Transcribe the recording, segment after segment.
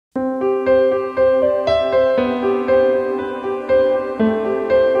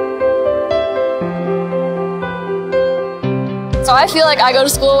So I feel like I go to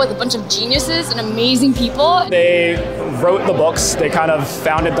school with a bunch of geniuses and amazing people. They wrote the books, they kind of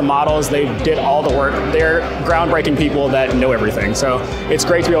founded the models, they did all the work. They're groundbreaking people that know everything. So it's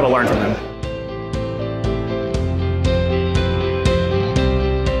great to be able to learn from them.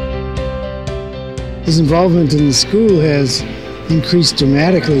 His involvement in the school has increased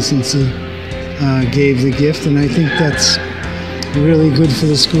dramatically since he gave the gift, and I think that's really good for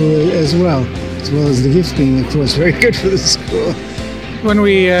the school as well as the gift being, of course, very good for the school. When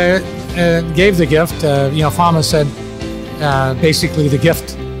we gave the gift, Fama said basically the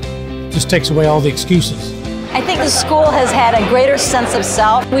gift just takes away all the excuses. I think the school has had a greater sense of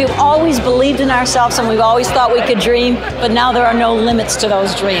self. We've always believed in ourselves and we've always thought we could dream, but now there are no limits to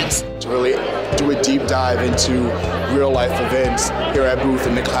those dreams. To really do a deep dive into real life events here at Booth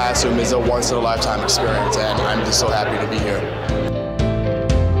in the classroom is a once in a lifetime experience, and I'm just so happy to be here.